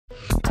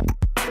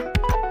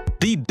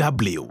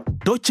DW,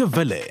 Deutsche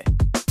Welle.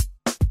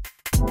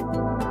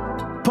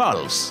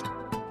 Pulse.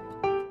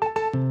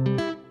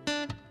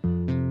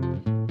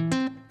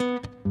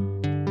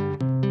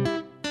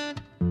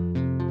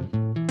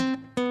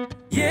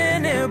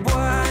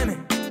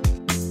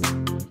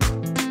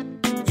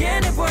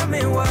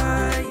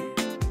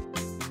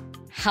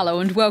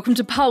 Hello and welcome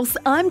to Pulse.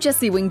 I'm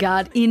Jessie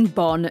Wingard in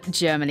Bonn,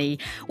 Germany.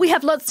 We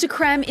have lots to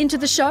cram into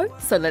the show,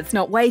 so let's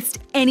not waste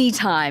any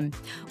time.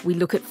 We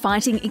look at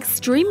fighting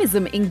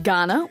extremism in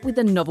Ghana with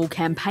a novel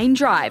campaign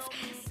drive,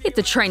 hit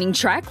the training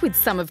track with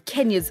some of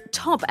Kenya's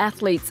top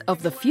athletes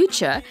of the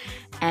future,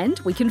 and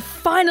we can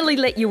finally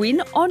let you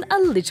in on a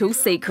little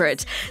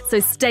secret. So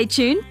stay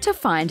tuned to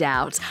find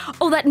out.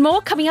 All that and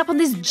more coming up on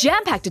this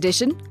jam-packed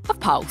edition of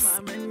Pulse.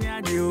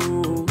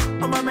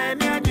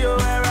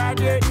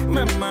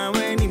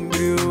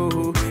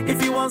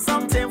 If you want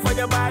something for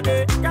your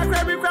body,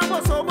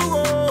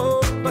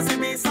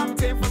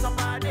 something for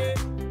somebody.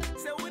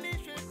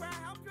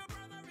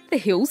 The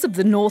hills of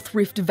the North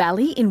Rift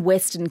Valley in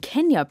Western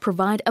Kenya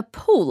provide a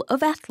pool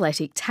of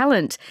athletic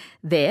talent.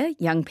 There,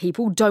 young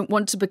people don't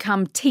want to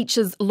become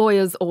teachers,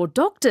 lawyers or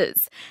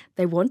doctors.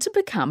 They want to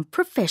become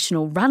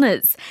professional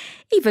runners.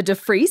 Eva de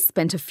Vries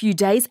spent a few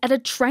days at a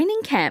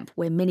training camp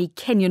where many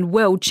Kenyan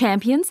world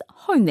champions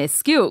hone their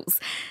skills.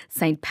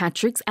 St.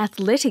 Patrick's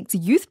Athletics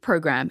Youth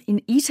Program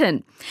in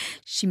Eton.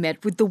 She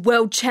met with the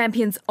world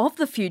champions of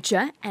the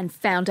future and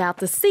found out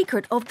the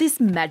secret of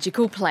this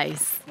magical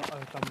place.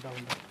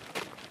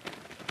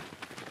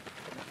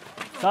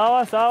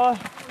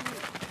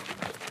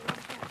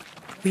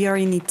 We are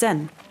in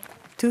Iten,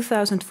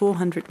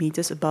 2,400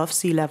 meters above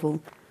sea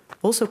level,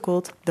 also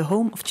called the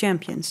home of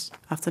champions,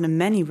 after the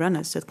many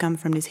runners that come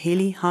from this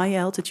hilly,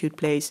 high-altitude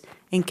place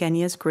in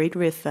Kenya's Great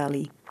Rift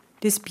Valley.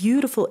 This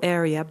beautiful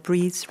area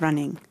breathes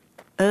running.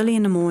 Early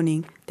in the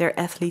morning, there are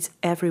athletes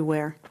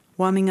everywhere,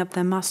 warming up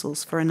their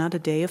muscles for another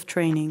day of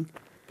training.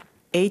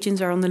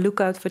 Agents are on the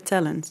lookout for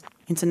talent.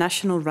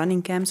 International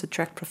running camps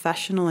attract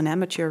professional and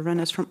amateur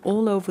runners from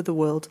all over the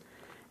world.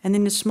 And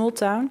in the small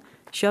town,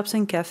 shops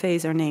and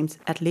cafes are named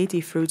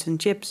Atleti Fruits and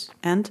Chips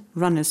and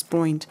Runners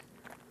Point.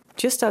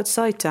 Just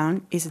outside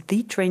town is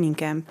the training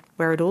camp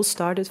where it all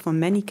started for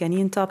many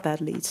Kenyan top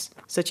athletes,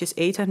 such as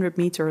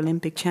 800-meter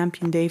Olympic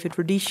champion David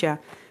Rudisha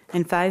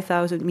and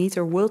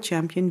 5,000-meter world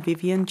champion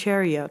Vivian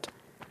Chariot.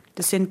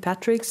 The St.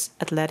 Patrick's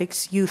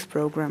Athletics Youth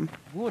Program.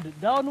 Good.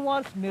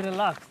 Downwards,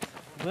 relaxed.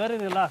 Very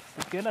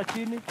relaxed.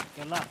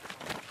 Relax.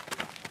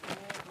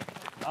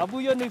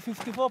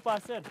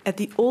 54%. At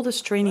the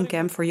oldest training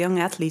camp for young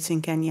athletes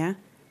in Kenya,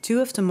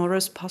 two of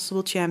tomorrow's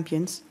possible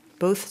champions,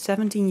 both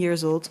 17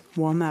 years old,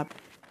 warm up.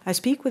 I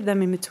speak with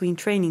them in between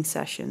training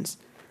sessions.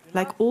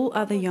 Like all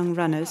other young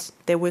runners,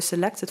 they were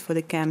selected for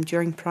the camp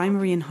during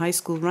primary and high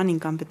school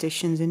running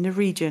competitions in the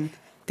region.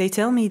 They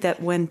tell me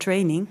that when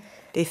training,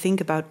 they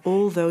think about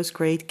all those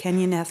great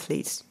Kenyan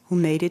athletes who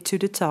made it to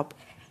the top.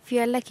 If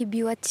you are lucky,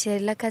 be what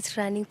like us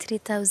running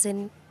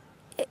 3,000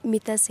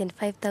 meters and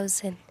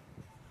 5,000.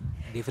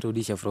 David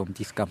Rudisha from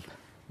this camp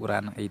who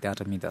ran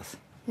 800 meters.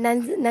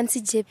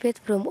 Nancy Jepet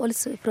from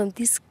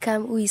this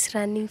camp who is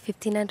running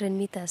 1,500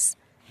 meters.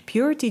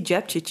 Purity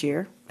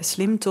Jepchichir, a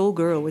slim tall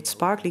girl with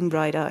sparkling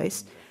bright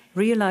eyes,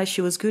 realized she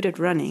was good at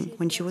running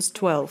when she was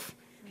 12.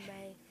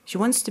 She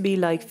wants to be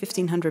like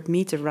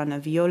 1,500-meter runner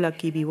Viola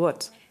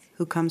Kibiwot,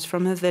 who comes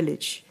from her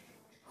village.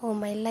 Oh,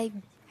 my life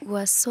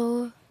was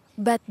so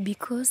bad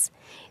because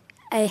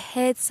I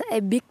had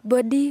a big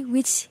body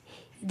which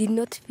did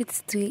not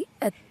fit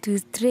to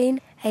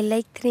train. I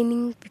like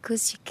training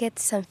because you get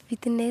some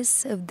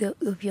fitness of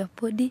your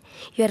body.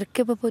 You are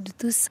capable to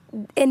do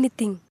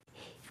anything.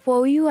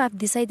 For you have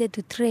decided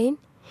to train,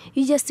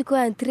 you just go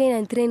and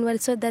train well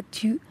so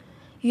that you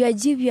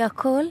achieve your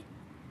goal,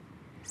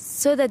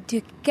 so that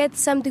you get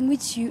something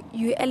which you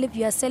elevate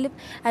yourself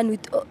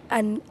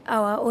and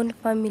our own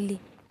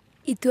family.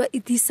 It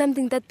is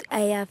something that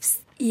I have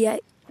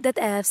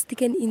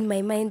taken in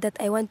my mind that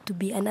I want to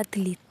be an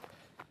athlete.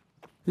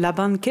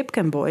 Laban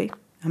Kipkenboy,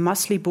 a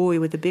muscly boy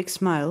with a big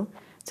smile,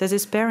 says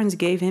his parents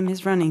gave him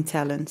his running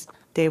talent.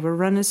 They were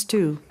runners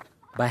too.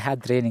 By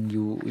hard training,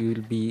 you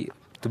will be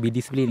to be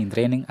disciplined in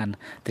training and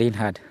train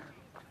hard.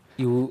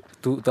 You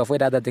to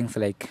avoid other things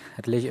like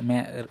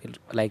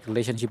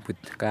relationship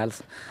with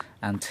girls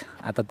and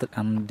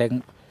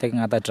taking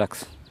other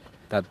drugs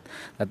that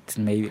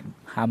may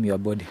harm your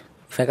body.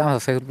 If I become a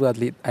successful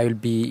athlete, I will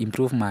be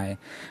improve my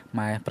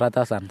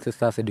brothers and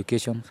sisters'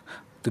 education,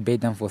 to pay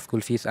them for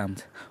school fees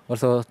and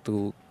also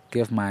to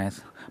give my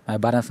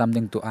parents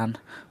something to earn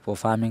for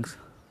farming.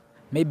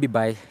 Maybe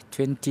by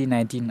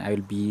 2019 I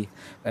will be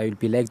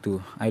like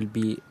to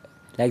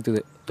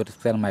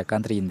represent my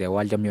country in the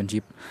World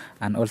Championship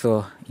and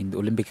also in the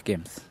Olympic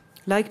Games.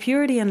 Like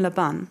Purity and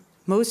Laban,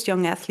 most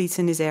young athletes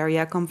in this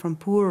area come from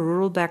poor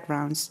rural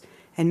backgrounds,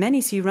 and many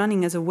see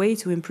running as a way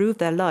to improve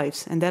their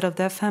lives and that of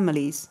their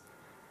families.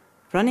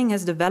 Running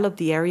has developed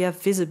the area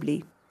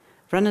visibly.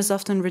 Runners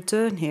often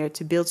return here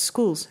to build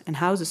schools and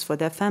houses for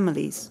their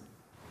families.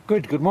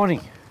 Good morning.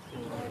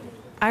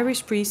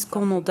 Irish priest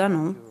Conal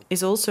Donnell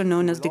is also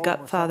known as the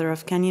godfather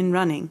of Kenyan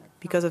running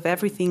because of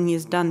everything he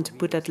has done to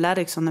put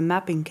athletics on the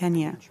map in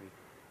Kenya.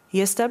 He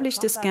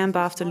established this camp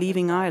after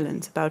leaving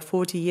Ireland about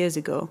 40 years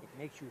ago.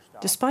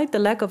 Despite the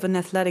lack of an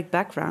athletic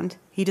background,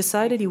 he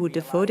decided he would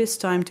devote his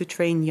time to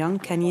train young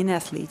Kenyan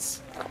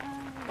athletes.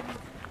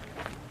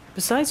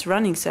 Besides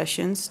running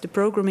sessions, the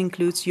program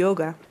includes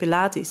yoga,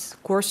 Pilates,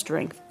 core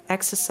strength,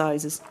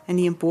 exercises, and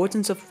the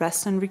importance of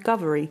rest and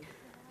recovery.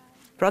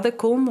 Brother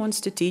Colm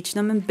wants to teach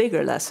them a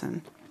bigger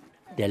lesson.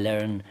 They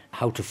learn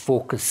how to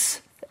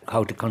focus,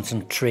 how to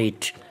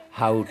concentrate,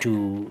 how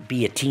to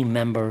be a team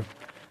member,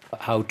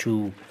 how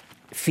to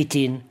fit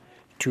in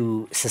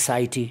to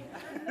society.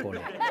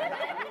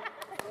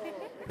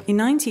 In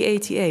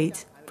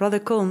 1988, Brother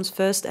Colm's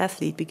first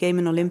athlete became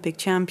an Olympic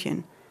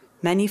champion.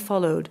 Many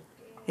followed.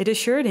 It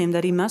assured him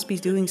that he must be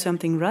doing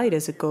something right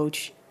as a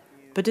coach.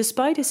 But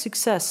despite his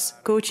success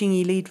coaching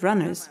elite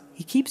runners,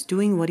 he keeps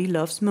doing what he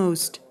loves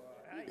most.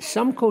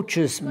 Some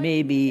coaches,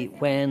 maybe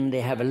when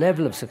they have a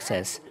level of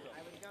success,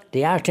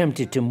 they are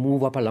tempted to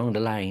move up along the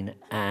line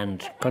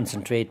and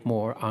concentrate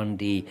more on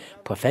the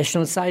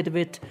professional side of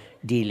it,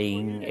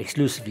 dealing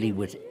exclusively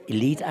with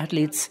elite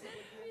athletes.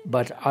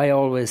 But I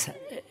always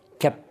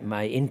kept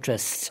my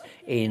interests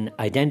in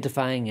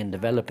identifying and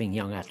developing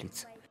young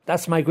athletes.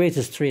 That's my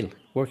greatest thrill,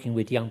 working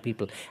with young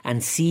people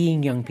and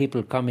seeing young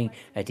people coming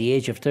at the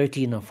age of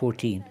 13 or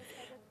 14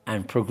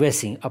 and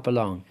progressing up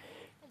along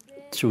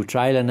through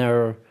trial and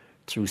error,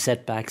 through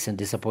setbacks and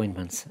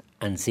disappointments,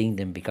 and seeing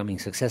them becoming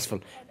successful,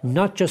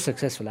 not just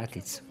successful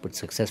athletes, but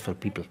successful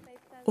people.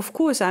 Of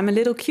course, I'm a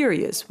little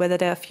curious whether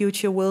there are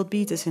future world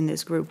beaters in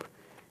this group.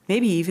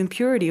 Maybe even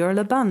Purity or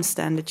Laban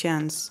stand a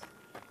chance.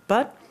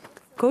 But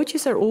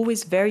coaches are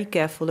always very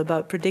careful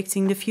about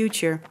predicting the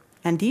future,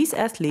 and these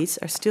athletes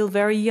are still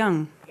very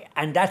young.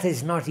 And that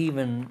is not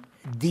even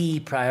the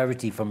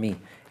priority for me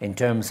in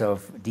terms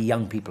of the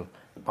young people,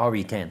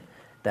 RE10,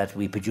 that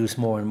we produce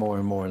more and more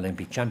and more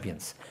Olympic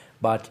champions.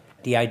 But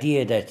the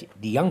idea that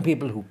the young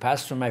people who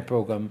pass through my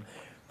program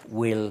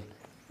will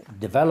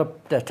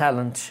develop their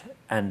talent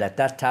and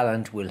that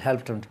talent will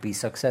help them to be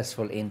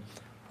successful in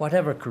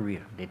whatever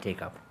career they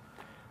take up,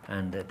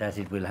 and that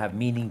it will have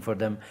meaning for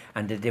them,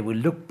 and that they will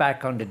look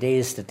back on the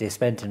days that they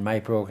spent in my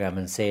program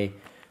and say,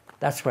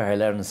 that's where I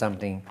learned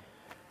something,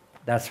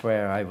 that's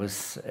where I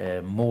was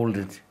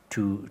moulded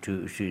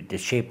that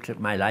shaped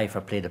my life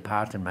or played a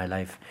part in my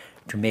life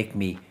to make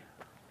me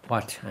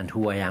what and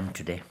who I am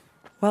today.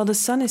 While the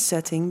sun is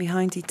setting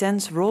behind the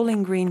tense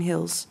rolling green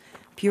hills,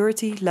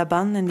 Purity,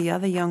 Laban and the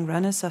other young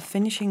runners are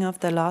finishing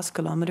off their last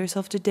kilometers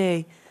of the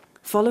day,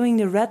 following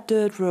the red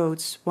dirt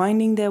roads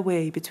winding their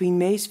way between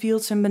maize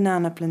fields and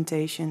banana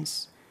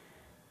plantations.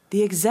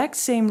 The exact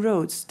same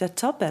roads that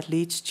top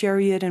athletes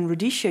Chariot and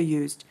Rhodesia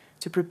used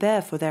to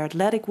prepare for their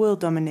athletic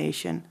world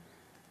domination.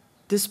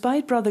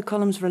 Despite Brother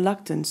Colm's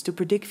reluctance to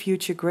predict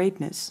future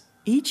greatness,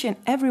 each and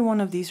every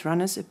one of these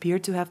runners appear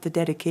to have the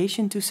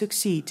dedication to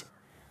succeed.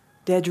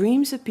 Their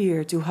dreams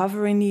appear to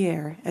hover in the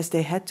air as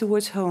they head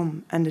towards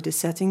home under the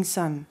setting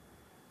sun.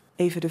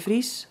 Eva de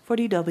Vries for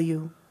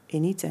DW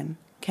in E10,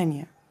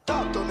 Kenya.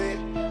 Talk to me,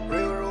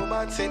 real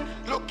romancing.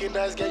 Looking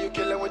nice, girl, you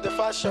killing with the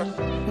fashion.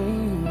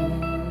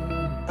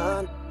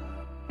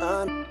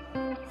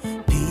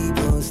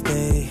 People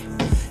stay,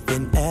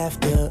 then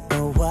after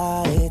a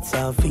while it's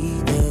our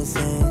feeders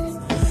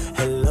and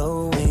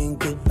hello and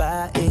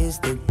goodbye is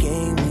the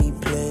game we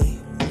play.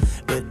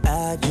 But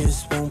I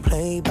just won't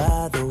play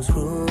by those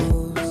rules.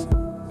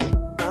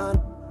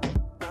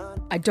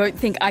 I don't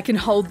think I can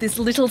hold this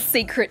little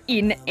secret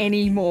in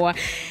anymore.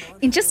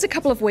 In just a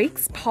couple of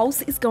weeks,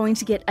 Pulse is going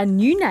to get a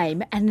new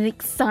name and an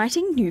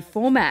exciting new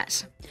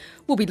format.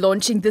 We'll be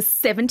launching the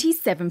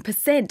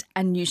 77%,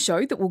 a new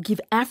show that will give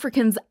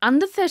Africans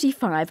under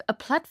 35 a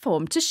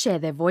platform to share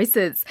their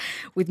voices.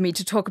 With me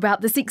to talk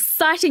about this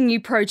exciting new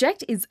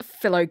project is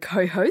fellow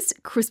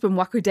co-host Crispin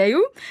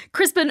Wakudeu.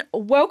 Crispin,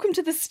 welcome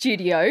to the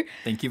studio.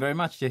 Thank you very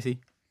much,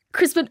 Jessie.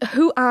 Crispin,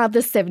 who are the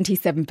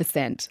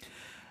 77%?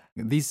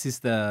 This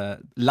is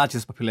the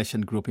largest population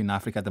group in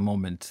Africa at the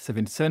moment.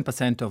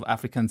 77% of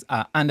Africans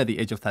are under the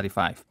age of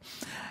 35.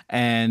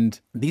 And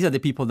these are the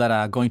people that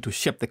are going to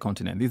shape the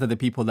continent. These are the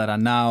people that are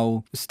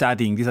now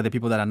studying. These are the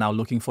people that are now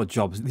looking for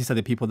jobs. These are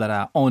the people that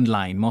are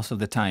online most of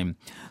the time.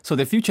 So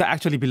the future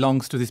actually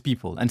belongs to these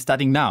people and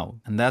starting now.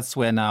 And that's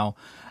where now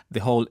the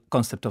whole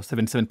concept of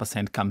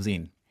 77% comes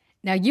in.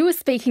 Now, you were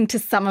speaking to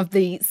some of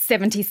the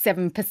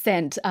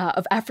 77%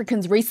 of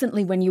Africans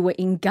recently when you were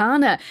in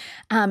Ghana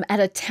at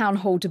a town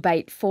hall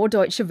debate for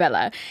Deutsche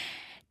Welle.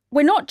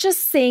 We're not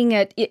just seeing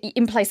it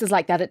in places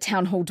like that at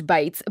town hall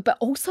debates, but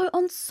also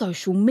on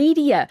social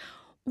media.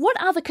 What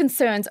are the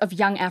concerns of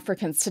young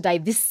Africans today,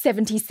 this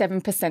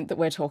 77% that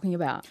we're talking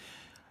about?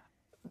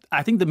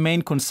 I think the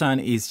main concern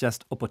is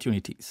just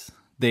opportunities.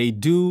 They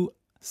do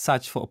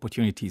search for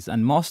opportunities,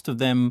 and most of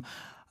them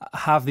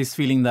have this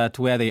feeling that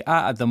where they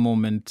are at the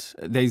moment,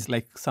 there's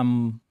like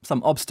some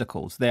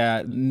obstacles. They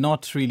are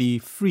not really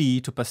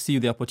free to pursue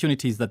the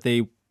opportunities that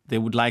they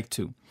would like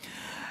to.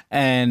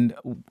 And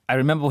I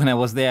remember when I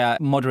was there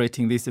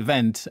moderating this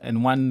event,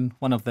 and one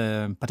of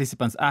the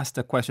participants asked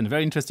a question,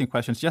 very interesting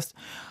question, just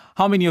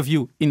how many of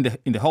you in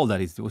the hall,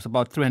 that is, it was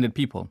about 300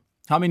 people,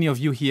 how many of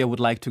you here would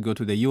like to go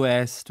to the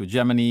US, to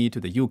Germany, to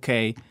the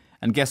UK?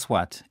 And guess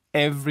what?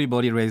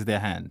 Everybody raised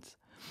their hands.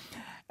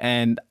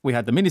 And we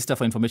had the Minister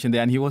for Information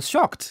there, and he was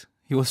shocked.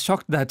 He was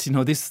shocked that,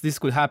 this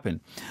could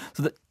happen.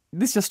 So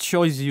this just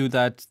shows you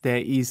that there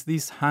is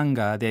this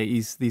hunger, there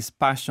is this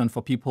passion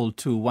for people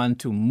to want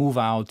to move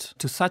out,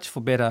 to search for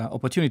better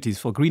opportunities,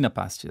 for greener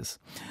pastures.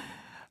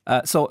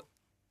 And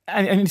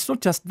it's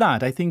not just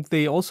that. I think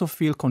they also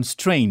feel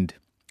constrained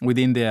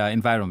within their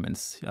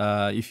environments.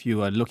 If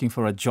you are looking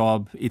for a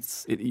job,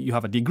 you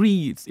have a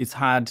degree, it's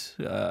hard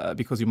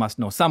because you must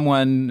know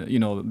someone,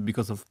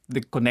 because of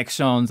the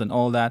connections and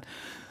all that.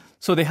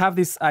 So they have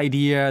this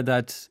idea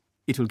that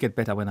it will get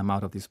better when I'm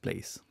out of this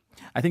place.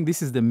 I think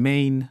this is the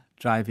main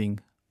driving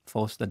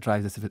force that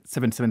drives the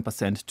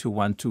 77% to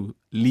want to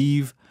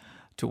leave,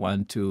 to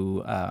want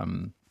to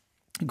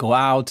go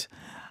out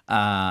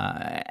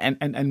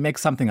and make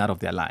something out of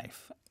their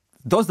life.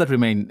 Those that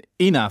remain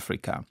in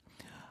Africa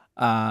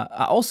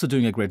are also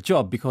doing a great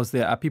job, because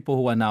there are people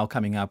who are now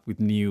coming up with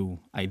new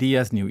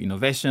ideas, new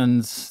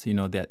innovations.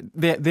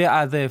 They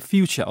are the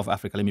future of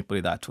Africa, let me put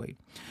it that way.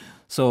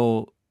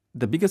 So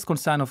the biggest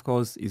concern, of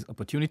course, is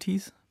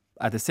opportunities.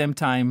 At the same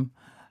time,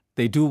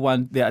 there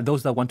are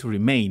those that want to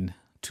remain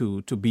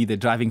to be the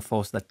driving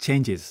force that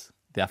changes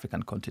the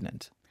African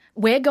continent.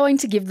 We're going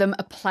to give them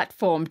a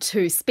platform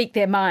to speak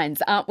their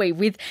minds, aren't we?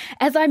 With,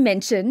 as I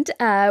mentioned,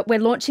 we're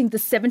launching the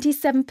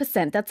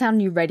 77%. That's our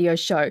new radio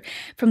show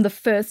from the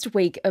first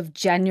week of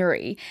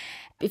January.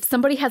 If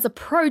somebody has a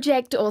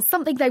project or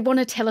something they want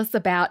to tell us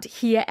about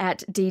here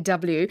at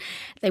DW,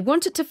 they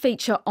want it to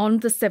feature on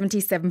the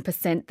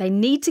 77%, they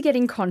need to get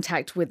in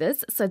contact with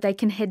us, so they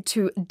can head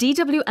to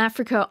DW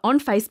Africa on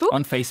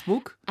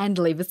Facebook. And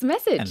leave us a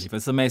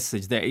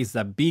message. There is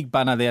a big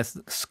banner there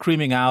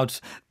screaming out,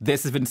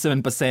 "This is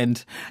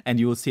 77%, and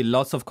you will see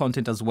lots of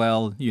content as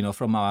well,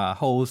 from our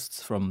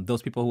hosts, from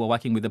those people who are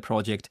working with the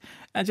project.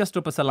 And just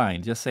drop us a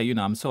line. Just say,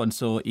 I'm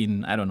so-and-so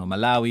in,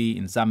 Malawi,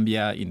 in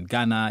Zambia, in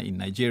Ghana, in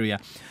Nigeria.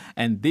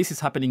 And this is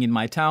happening in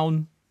my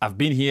town. I've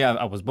been here.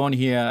 I was born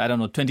here,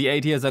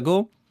 28 years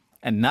ago,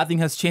 and nothing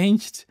has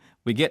changed.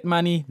 We get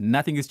money.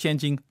 Nothing is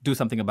changing. Do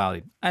something about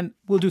it." And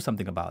we'll do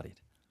something about it.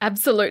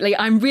 Absolutely.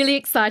 I'm really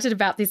excited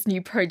about this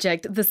new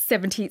project, the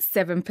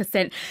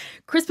 77%.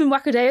 Crispin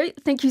Wakadeo,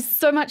 thank you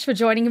so much for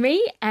joining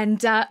me,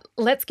 and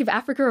let's give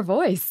Africa a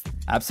voice.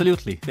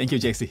 Absolutely. Thank you,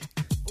 Jessie.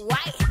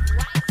 Why?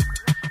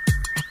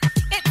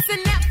 It's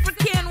an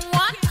African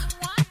one.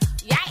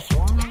 Yeah.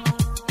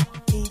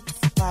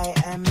 It's by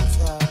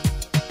Amazon.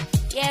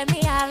 Yeah,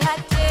 me I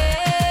like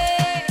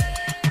it.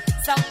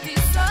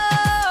 Something so.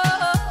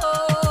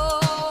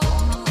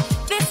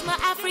 This my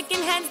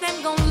African hands,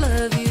 them gon'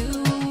 love you.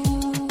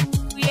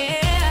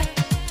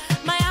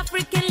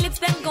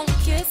 Them gon'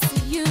 kiss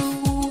you.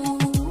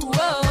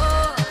 Whoa.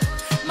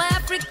 My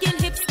African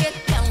hips get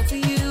down to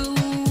you.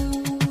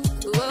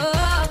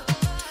 Whoa.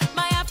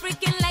 My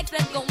African legs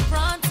that gon'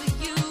 prance to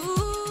you.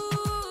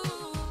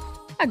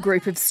 A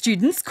group of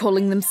students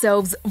calling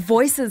themselves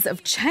Voices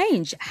of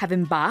Change have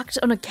embarked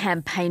on a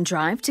campaign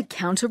drive to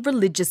counter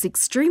religious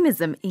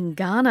extremism in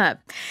Ghana.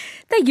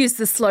 They use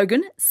the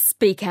slogan,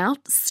 "Speak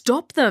out,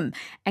 stop them,"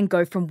 and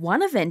go from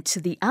one event to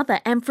the other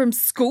and from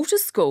school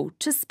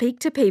to speak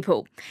to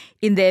people.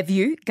 In their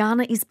view,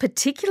 Ghana is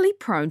particularly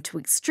prone to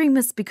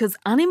extremists because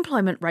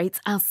unemployment rates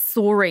are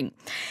soaring.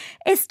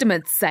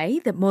 Estimates say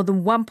that more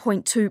than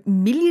 1.2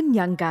 million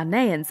young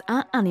Ghanaians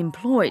are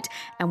unemployed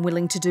and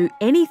willing to do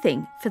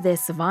anything for their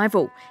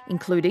survival,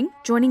 including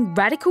joining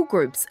radical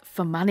groups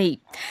for money.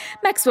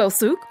 Maxwell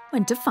Sook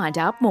went to find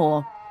out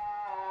more.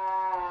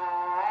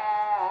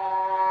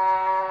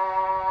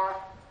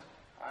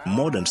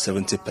 More than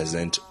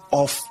 70%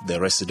 of the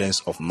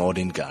residents of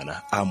northern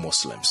Ghana are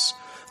Muslims.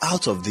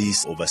 Out of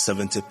these over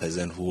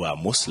 70% who are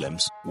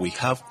Muslims, we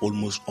have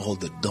almost all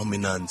the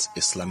dominant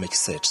Islamic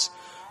sects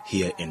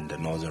here in the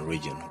northern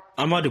region.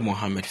 Ahmad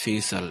Mohammed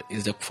Faisal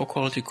is the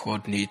faculty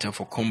coordinator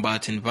for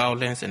combating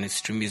violence and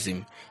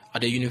extremism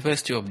at the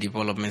University of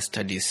Development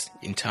Studies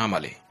in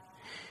Tamale.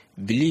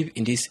 Belief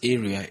in this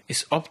area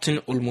is often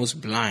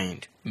almost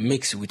blind,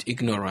 mixed with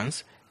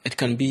ignorance. It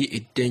can be a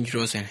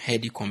dangerous and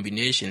heady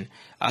combination,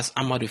 as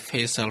Ahmad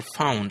Faisal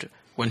found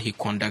when he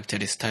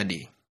conducted a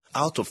study.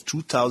 Out of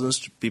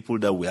 2,000 people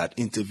that we had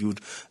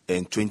interviewed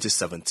in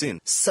 2017,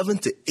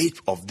 78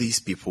 of these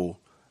people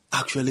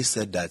actually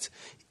said that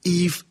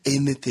if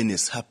anything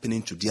is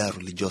happening to their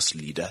religious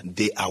leader,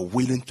 they are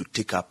willing to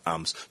take up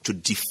arms to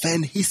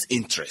defend his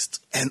interest.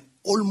 And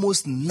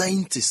almost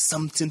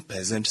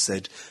 90-something%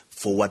 said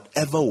for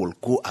whatever will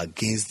go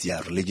against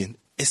their religion,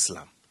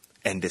 Islam,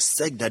 and the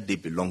sect that they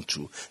belong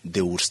to,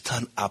 they would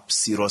stand up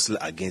seriously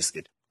against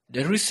it.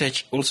 The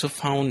research also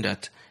found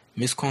that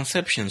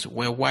misconceptions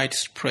were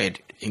widespread,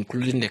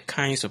 including the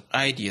kinds of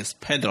ideas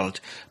peddled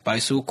by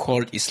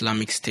so-called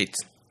Islamic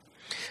states.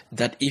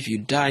 That if you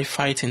die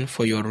fighting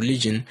for your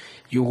religion,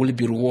 you will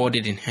be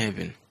rewarded in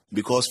heaven.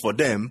 Because for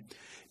them,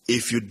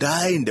 if you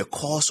die in the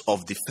cause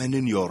of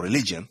defending your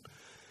religion,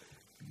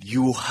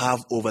 you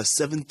have over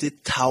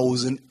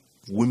 70,000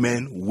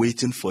 women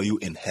waiting for you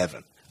in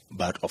heaven.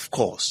 But of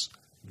course,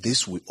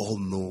 this we all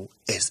know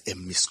is a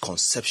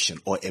misconception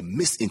or a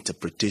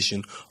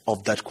misinterpretation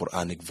of that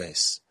Quranic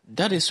verse.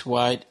 That is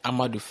why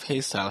Amadou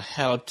Faisal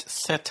helped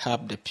set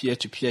up the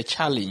peer-to-peer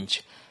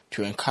challenge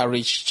to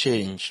encourage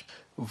change.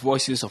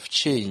 Voices of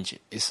Change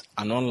is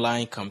an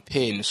online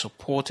campaign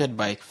supported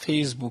by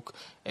Facebook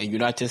and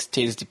United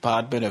States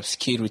Department of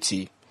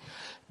Security.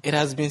 It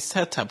has been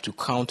set up to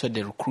counter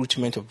the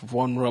recruitment of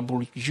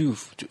vulnerable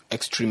youth to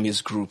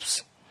extremist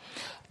groups.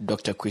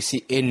 Dr.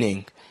 Kwesi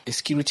Eneng, a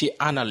security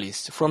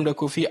analyst from the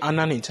Kofi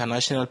Annan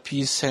International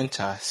Peace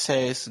Center,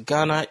 says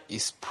Ghana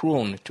is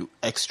prone to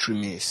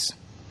extremists.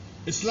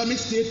 Islamic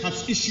State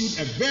has issued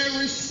a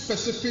very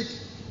specific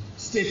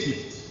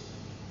statement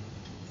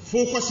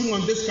focusing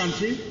on this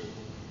country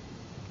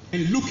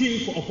and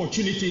looking for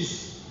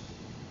opportunities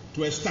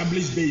to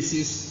establish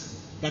bases,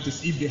 that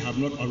is, if they have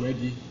not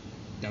already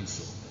done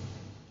so.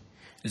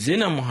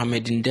 Zena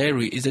Mohammed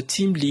Nderi is a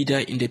team leader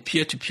in the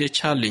peer-to-peer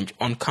challenge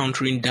on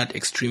countering that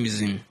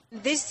extremism.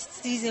 This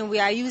season we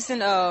are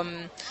using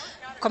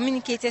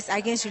communicators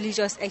against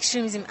religious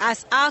extremism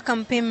as our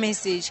campaign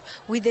message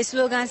with the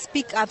slogan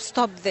 "Speak Up,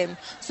 Stop Them."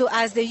 So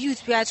as the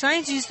youth, we are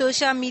trying to use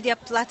social media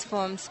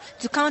platforms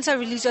to counter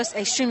religious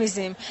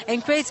extremism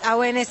and create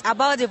awareness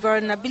about the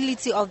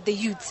vulnerability of the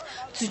youth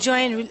to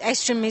join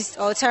extremist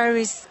or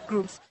terrorist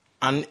groups.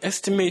 An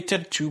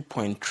estimated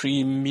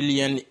 2.3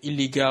 million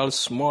illegal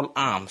small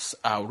arms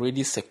are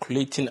already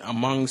circulating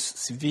amongst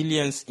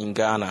civilians in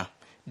Ghana,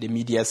 the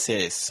media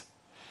says.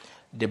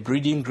 The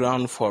breeding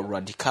ground for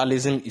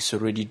radicalism is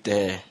already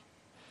there.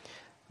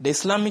 The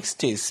Islamic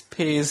State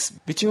pays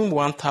between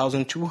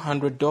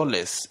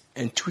 $1,200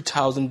 and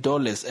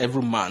 $2,000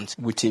 every month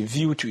with a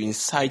view to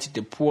incite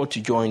the poor to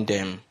join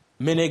them.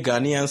 Many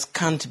Ghanaians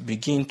can't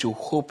begin to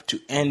hope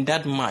to earn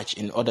that much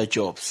in other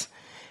jobs.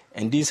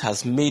 And this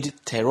has made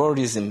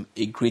terrorism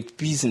a great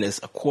business,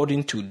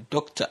 according to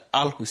Dr.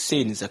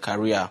 Al-Hussein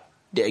Zakaria,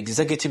 the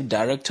executive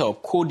director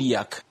of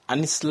Kodiak,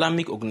 an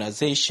Islamic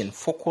organization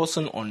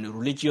focusing on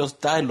religious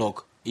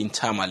dialogue in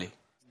Tamale.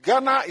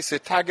 Ghana is a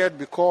target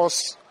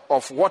because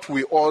of what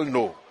we all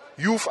know,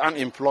 youth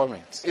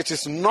unemployment. It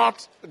is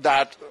not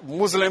that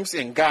Muslims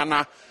in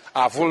Ghana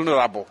are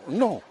vulnerable.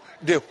 No,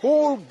 the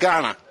whole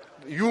Ghana,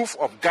 youth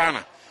of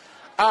Ghana,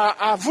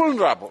 are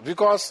vulnerable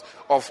because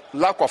of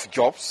lack of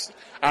jobs,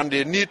 and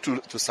they need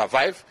to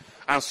survive.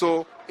 And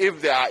so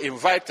if they are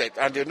invited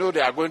and they know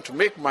they are going to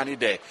make money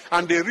there,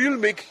 and they really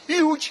make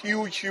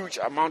huge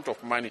amount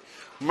of money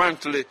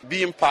monthly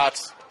being part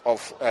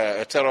of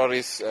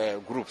terrorist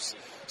groups.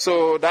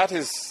 So that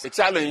is a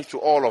challenge to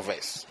all of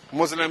us,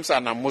 Muslims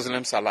and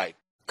non-Muslims alike.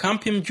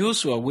 Kampim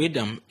Joshua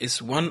Wedam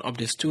is one of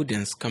the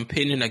students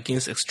campaigning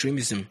against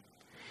extremism.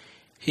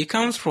 He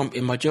comes from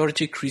a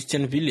majority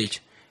Christian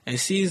village and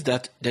sees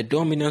that the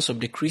dominance of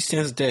the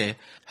Christians there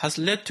has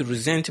led to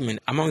resentment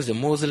amongst the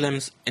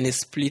Muslims and a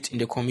split in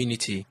the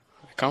community.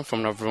 I come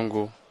from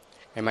Navrongo,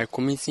 and my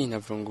community in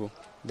Navrongo,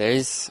 there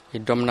is a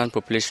dominant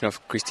population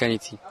of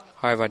Christianity.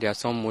 However, there are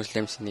some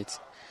Muslims in it.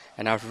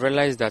 And I've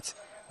realized that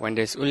when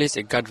there's always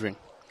a gathering,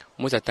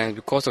 most of the times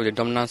because of the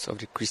dominance of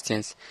the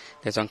Christians,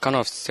 there's some kind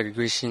of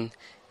segregation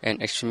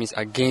and extremism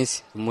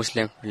against the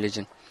Muslim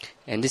religion.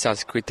 And this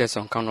has created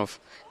some kind of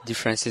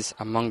differences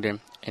among them,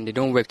 and they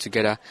don't work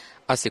together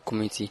as a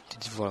community to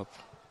develop.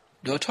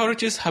 The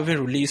authorities haven't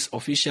released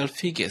official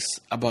figures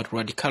about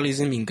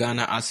radicalism in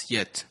Ghana as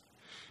yet.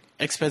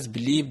 Experts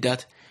believe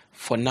that,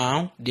 for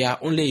now, there are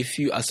only a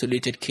few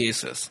isolated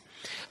cases.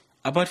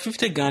 About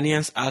 50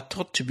 Ghanaians are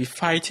thought to be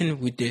fighting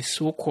with the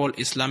so-called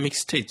Islamic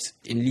State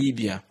in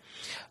Libya,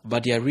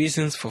 but their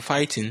reasons for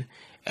fighting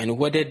and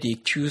whether they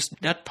choose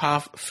that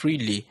path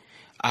freely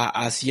are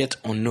as yet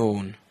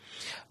unknown.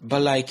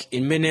 But like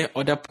in many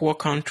other poor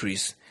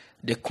countries,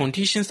 the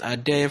conditions are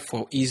there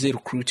for easy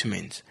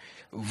recruitment.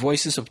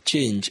 Voices of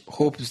Change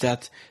hopes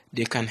that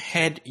they can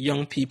head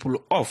young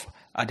people off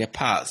at the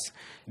pass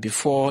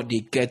before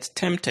they get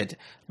tempted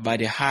by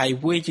the high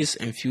wages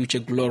and future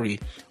glory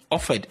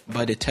offered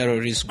by the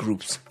terrorist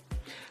groups.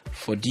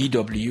 For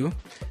DW,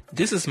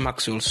 this is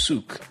Maxwell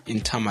Sook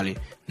in Tamale,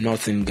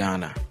 northern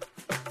Ghana.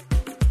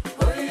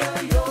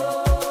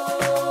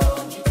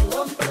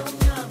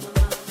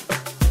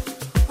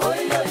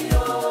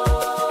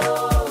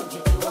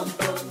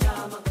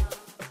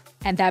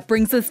 And that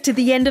brings us to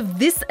the end of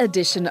this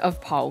edition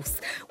of Pulse.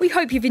 We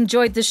hope you've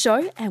enjoyed the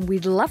show and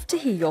we'd love to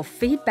hear your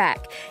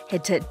feedback.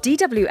 Head to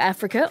DW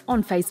Africa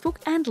on Facebook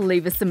and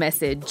leave us a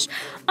message.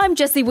 I'm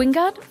Jessie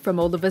Wingard from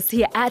all of us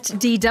here at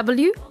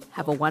DW.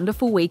 Have a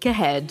wonderful week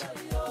ahead.